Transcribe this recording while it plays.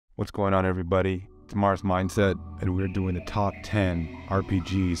What's going on, everybody? It's Mars Mindset, and we're doing the top 10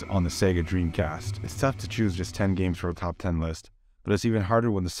 RPGs on the Sega Dreamcast. It's tough to choose just 10 games for a top 10 list, but it's even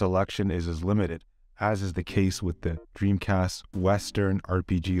harder when the selection is as limited, as is the case with the Dreamcast Western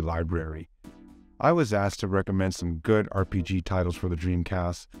RPG library. I was asked to recommend some good RPG titles for the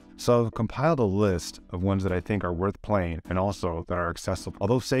Dreamcast, so I've compiled a list of ones that I think are worth playing and also that are accessible.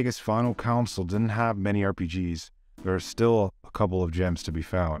 Although Sega's final console didn't have many RPGs, there are still a couple of gems to be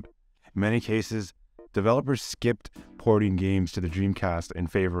found. In many cases, developers skipped porting games to the Dreamcast in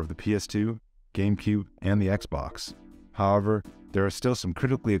favor of the PS2, GameCube, and the Xbox. However, there are still some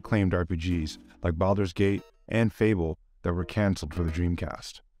critically acclaimed RPGs like Baldur's Gate and Fable that were cancelled for the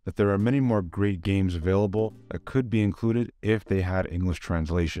Dreamcast. That there are many more great games available that could be included if they had English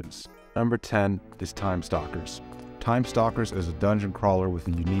translations. Number 10 is Time Stalkers. Time Stalkers is a dungeon crawler with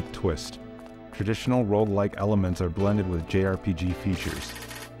a unique twist. Traditional roguelike elements are blended with JRPG features.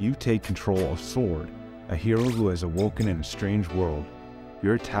 You take control of Sword, a hero who has awoken in a strange world.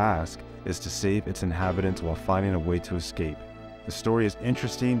 Your task is to save its inhabitants while finding a way to escape. The story is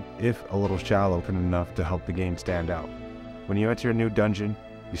interesting, if a little shallow, and enough to help the game stand out. When you enter a new dungeon,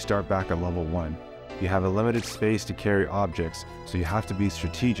 you start back at level 1. You have a limited space to carry objects, so you have to be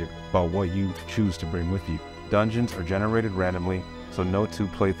strategic about what you choose to bring with you. Dungeons are generated randomly, so no two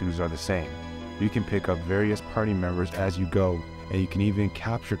playthroughs are the same. You can pick up various party members as you go, and you can even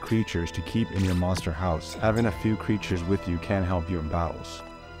capture creatures to keep in your monster house. Having a few creatures with you can help you in battles.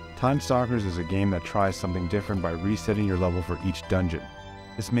 Time Stalkers is a game that tries something different by resetting your level for each dungeon.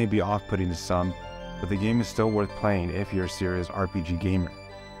 This may be off-putting to some, but the game is still worth playing if you're a serious RPG gamer.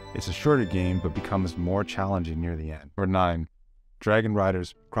 It's a shorter game, but becomes more challenging near the end. Number 9. Dragon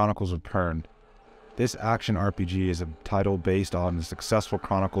Riders Chronicles of Pern. This action RPG is a title based on the successful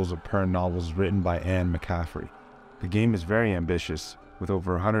Chronicles of Pern novels written by Anne McCaffrey. The game is very ambitious, with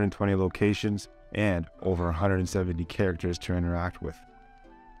over 120 locations and over 170 characters to interact with.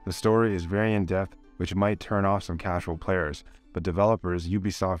 The story is very in-depth, which might turn off some casual players, but developers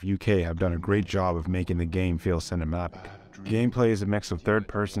Ubisoft UK have done a great job of making the game feel cinematic. Gameplay is a mix of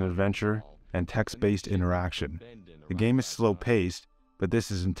third-person adventure and text-based interaction. The game is slow-paced, but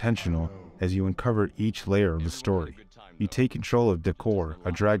this is intentional as you uncover each layer of the story. You take control of Decor,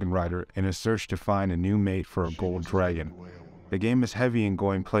 a dragon rider, in a search to find a new mate for a gold dragon. The game is heavy in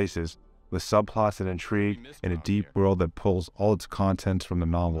going places, with subplots and intrigue in a deep world that pulls all its contents from the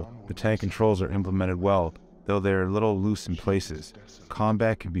novel. The tank controls are implemented well, though they are a little loose in places.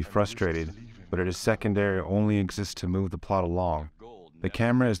 Combat can be frustrating, but it is secondary and only exists to move the plot along. The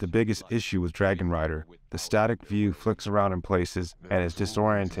camera is the biggest issue with Dragon Rider. The static view flicks around in places and is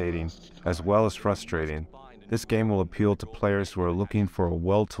disorientating, as well as frustrating. This game will appeal to players who are looking for a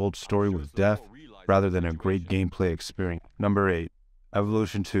well-told story with depth, rather than a great gameplay experience. Number 8.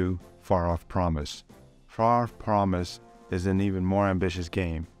 Evolution 2 Far Off Promise. Far Off Promise is an even more ambitious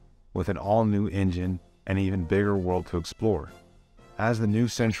game, with an all-new engine and an even bigger world to explore. As the new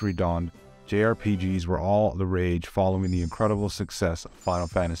century dawned, JRPGs were all the rage following the incredible success of Final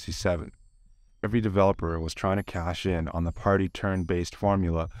Fantasy VII. Every developer was trying to cash in on the party turn-based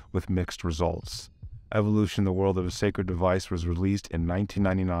formula with mixed results. Evolution: The World of a Sacred Device was released in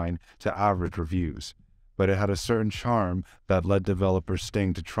 1999 to average reviews, but it had a certain charm that led developer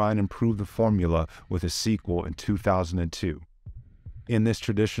Sting to try and improve the formula with a sequel in 2002. In this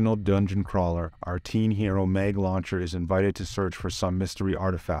traditional dungeon crawler, our teen hero Meg Launcher is invited to search for some mystery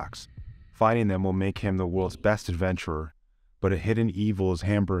artifacts. Finding them will make him the world's best adventurer, but a hidden evil is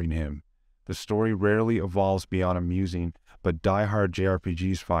hampering him. The story rarely evolves beyond amusing, but die-hard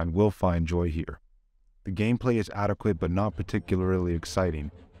JRPGs will find joy here. The gameplay is adequate but not particularly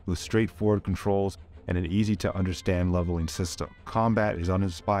exciting, with straightforward controls and an easy-to-understand leveling system. Combat is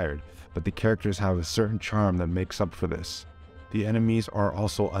uninspired, but the characters have a certain charm that makes up for this. The enemies are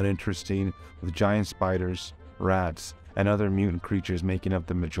also uninteresting, with giant spiders, rats, and other mutant creatures making up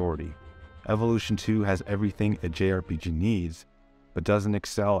the majority. Evolution 2 has everything a JRPG needs, but doesn't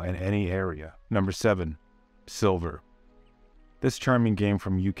excel in any area. Number 7. Silver. This charming game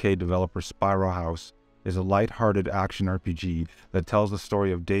from UK developer Spiral House is a light-hearted action RPG that tells the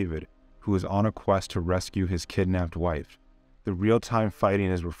story of David, who is on a quest to rescue his kidnapped wife. The real-time fighting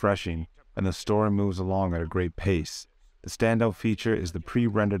is refreshing, and the story moves along at a great pace. The standout feature is the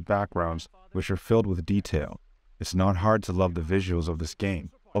pre-rendered backgrounds, which are filled with detail. It's not hard to love the visuals of this game.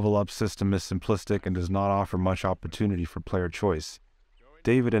 The level-up system is simplistic and does not offer much opportunity for player choice.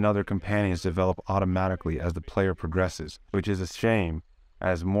 David and other companions develop automatically as the player progresses, which is a shame,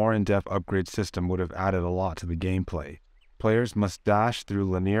 as more in-depth upgrade system would have added a lot to the gameplay. Players must dash through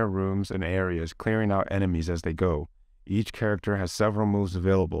linear rooms and areas, clearing out enemies as they go. Each character has several moves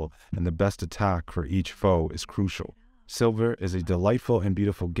available, and the best attack for each foe is crucial. Silver is a delightful and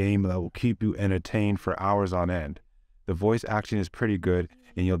beautiful game that will keep you entertained for hours on end. The voice acting is pretty good,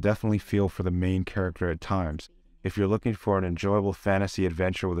 and you'll definitely feel for the main character at times. If you're looking for an enjoyable fantasy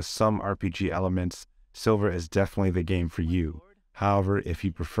adventure with some RPG elements, Silver is definitely the game for you. However, if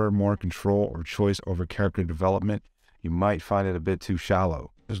you prefer more control or choice over character development, you might find it a bit too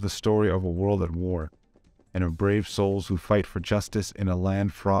shallow. It's the story of a world at war, and of brave souls who fight for justice in a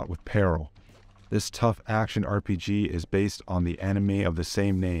land fraught with peril. This tough action RPG is based on the anime of the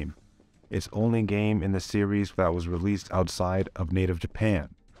same name. It's the only game in the series that was released outside of native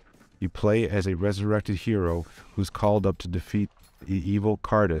Japan. You play as a resurrected hero who's called up to defeat the evil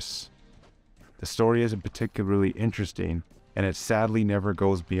Cardus. The story isn't particularly interesting, and it sadly never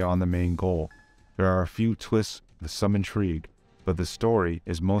goes beyond the main goal. There are a few twists with some intrigue, but the story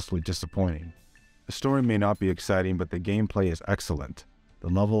is mostly disappointing. The story may not be exciting, but the gameplay is excellent. The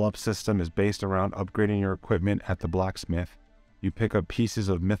level up system is based around upgrading your equipment at the blacksmith. You pick up pieces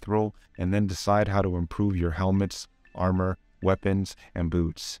of mithril and then decide how to improve your helmets, armor, weapons, and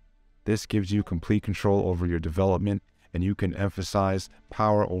boots. This gives you complete control over your development, and you can emphasize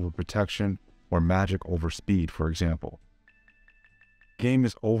power over protection or magic over speed, for example. The game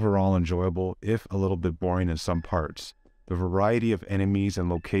is overall enjoyable, if a little bit boring in some parts. The variety of enemies and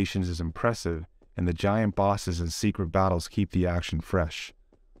locations is impressive, and the giant bosses and secret battles keep the action fresh.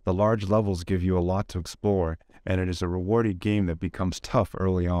 The large levels give you a lot to explore, and it is a rewarding game that becomes tough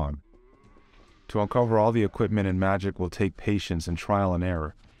early on. To uncover all the equipment and magic will take patience and trial and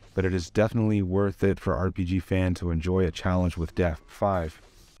error, but it is definitely worth it for RPG fans to enjoy a challenge with death. 5.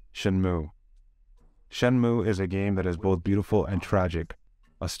 Shenmue. Shenmue is a game that is both beautiful and tragic,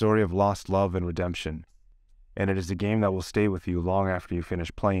 a story of lost love and redemption, and it is a game that will stay with you long after you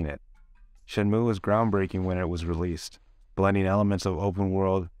finish playing it. Shenmue was groundbreaking when it was released, blending elements of open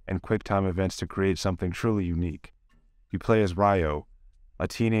world and quick-time events to create something truly unique. You play as Ryo, a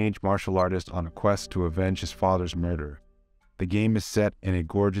teenage martial artist on a quest to avenge his father's murder. The game is set in a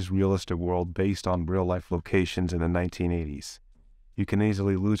gorgeous realistic world based on real-life locations in the 1980s. You can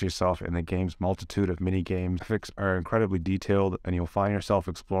easily lose yourself in the game's multitude of mini-games. Graphics are incredibly detailed, and you'll find yourself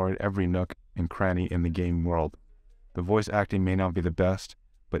exploring every nook and cranny in the game world. The voice acting may not be the best,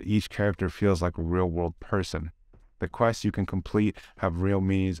 but each character feels like a real-world person. The quests you can complete have real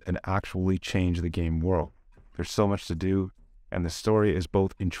meanings and actually change the game world. There's so much to do, and the story is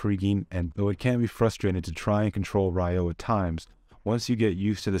both intriguing and, though it can be frustrating to try and control Ryo at times, once you get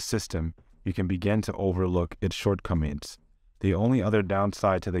used to the system, you can begin to overlook its shortcomings. The only other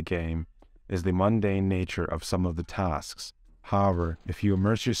downside to the game is the mundane nature of some of the tasks. However, if you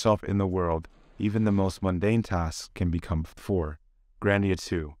immerse yourself in the world, even the most mundane tasks can become 4. Grandia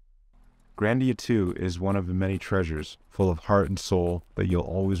 2. Grandia 2 is one of the many treasures, full of heart and soul, that you'll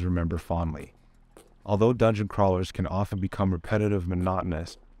always remember fondly. Although dungeon crawlers can often become repetitive and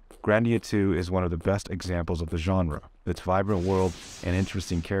monotonous, Grandia 2 is one of the best examples of the genre. With its vibrant world and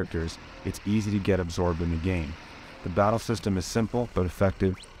interesting characters, it's easy to get absorbed in the game. The battle system is simple but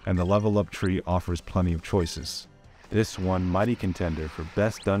effective, and the level up tree offers plenty of choices. This won Mighty Contender for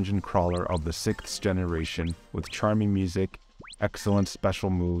Best Dungeon Crawler of the 6th generation, with charming music, excellent special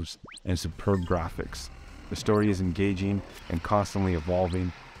moves, and superb graphics. The story is engaging and constantly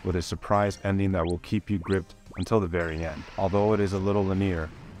evolving, with a surprise ending that will keep you gripped until the very end. Although it is a little linear,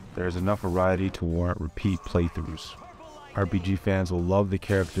 there is enough variety to warrant repeat playthroughs. RPG fans will love the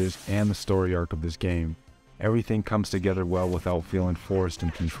characters and the story arc of this game. Everything comes together well without feeling forced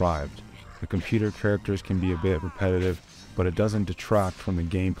and contrived. The computer characters can be a bit repetitive, but it doesn't detract from the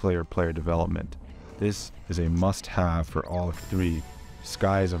gameplay or player development. This is a must-have for all 3.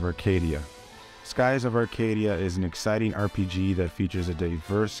 Skies of Arcadia. Skies of Arcadia is an exciting RPG that features a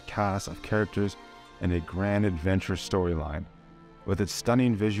diverse cast of characters and a grand adventure storyline. With its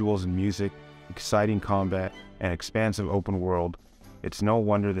stunning visuals and music, exciting combat, and expansive open world, it's no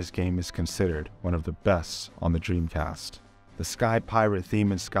wonder this game is considered one of the best on the Dreamcast. The Sky Pirate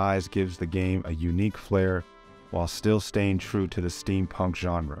theme in Skies gives the game a unique flair while still staying true to the steampunk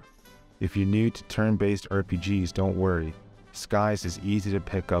genre. If you're new to turn-based RPGs, don't worry. Skies is easy to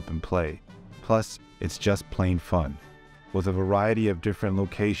pick up and play. Plus, it's just plain fun. With a variety of different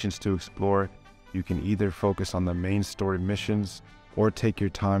locations to explore, you can either focus on the main story missions or take your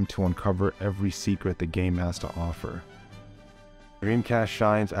time to uncover every secret the game has to offer. Dreamcast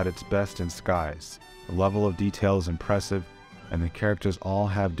shines at its best in Skies. The level of detail is impressive, and the characters all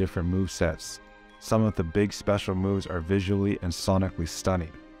have different movesets. Some of the big special moves are visually and sonically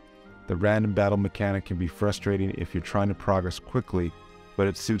stunning. The random battle mechanic can be frustrating if you're trying to progress quickly, but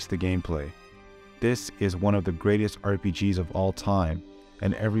it suits the gameplay. This is one of the greatest RPGs of all time,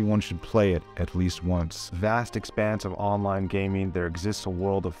 and everyone should play it at least once. Vast expanse of online gaming, there exists a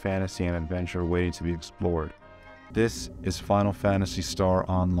world of fantasy and adventure waiting to be explored. This is Final Phantasy Star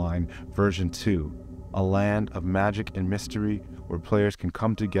Online version 2, a land of magic and mystery where players can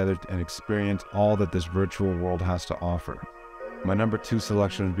come together and experience all that this virtual world has to offer. My number 2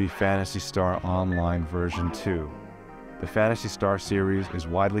 selection would be Phantasy Star Online version 2. The Phantasy Star series is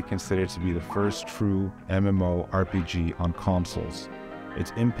widely considered to be the first true MMORPG on consoles.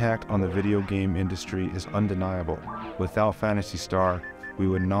 Its impact on the video game industry is undeniable. Without Phantasy Star, we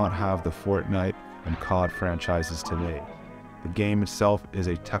would not have the Fortnite and COD franchises today. The game itself is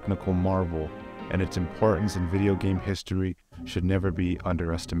a technical marvel, and its importance in video game history should never be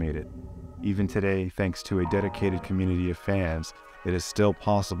underestimated. Even today, thanks to a dedicated community of fans, it is still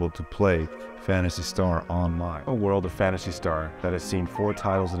possible to play Phantasy Star Online. A world of Phantasy Star that has seen 4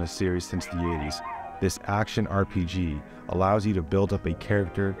 titles in a series since the 80s. This action RPG allows you to build up a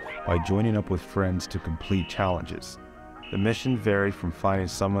character by joining up with friends to complete challenges. The missions vary from finding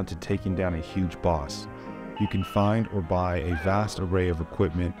someone to taking down a huge boss. You can find or buy a vast array of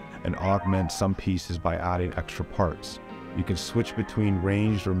equipment and augment some pieces by adding extra parts. You can switch between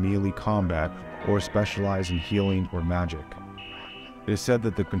ranged or melee combat or specialize in healing or magic. It is said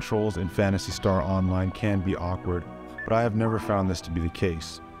that the controls in Phantasy Star Online can be awkward, but I have never found this to be the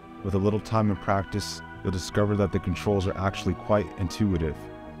case. With a little time and practice, you'll discover that the controls are actually quite intuitive.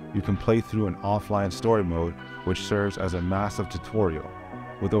 You can play through an offline story mode, which serves as a massive tutorial,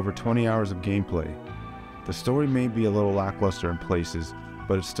 with over 20 hours of gameplay. The story may be a little lackluster in places,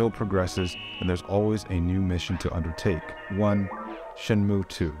 but it still progresses and there's always a new mission to undertake. 1. Shenmue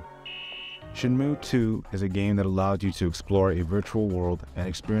 2. Shenmue 2 is a game that allows you to explore a virtual world and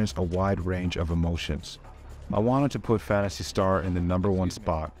experience a wide range of emotions. I wanted to put Phantasy Star in the number 1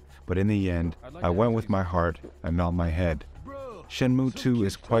 spot, but in the end, I went with my heart and not my head. Shenmue 2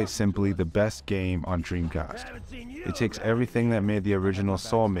 is quite simply the best game on Dreamcast. It takes everything that made the original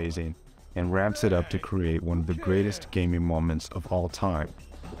so amazing and ramps it up to create one of the greatest gaming moments of all time.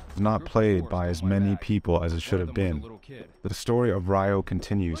 Not played by as many people as it should have been. The story of Ryo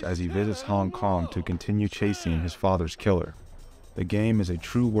continues as he visits Hong Kong to continue chasing his father's killer. The game is a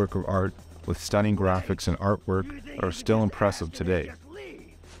true work of art with stunning graphics and artwork that are still impressive today.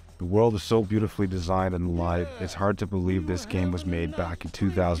 The world is so beautifully designed and alive, it's hard to believe this game was made back in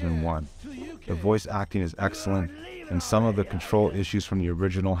 2001. The voice acting is excellent, and some of the control issues from the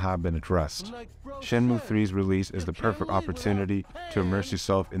original have been addressed. Shenmue 3's release is the perfect opportunity to immerse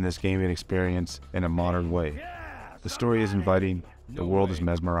yourself in this gaming experience in a modern way. The story is inviting, the world is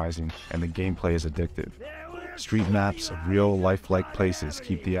mesmerizing, and the gameplay is addictive. Street maps of real lifelike places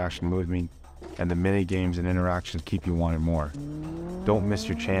keep the action moving, and the mini-games and interactions keep you wanting more. Don't miss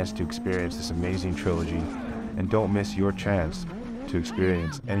your chance to experience this amazing trilogy, and don't miss your chance to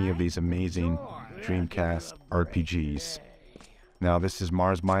experience any of these amazing Dreamcast RPGs. Now, this is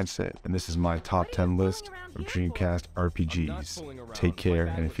Mars Mindset, and this is my top 10 list of Dreamcast RPGs. Take care,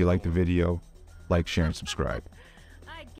 and if you like the video, like, share, and subscribe.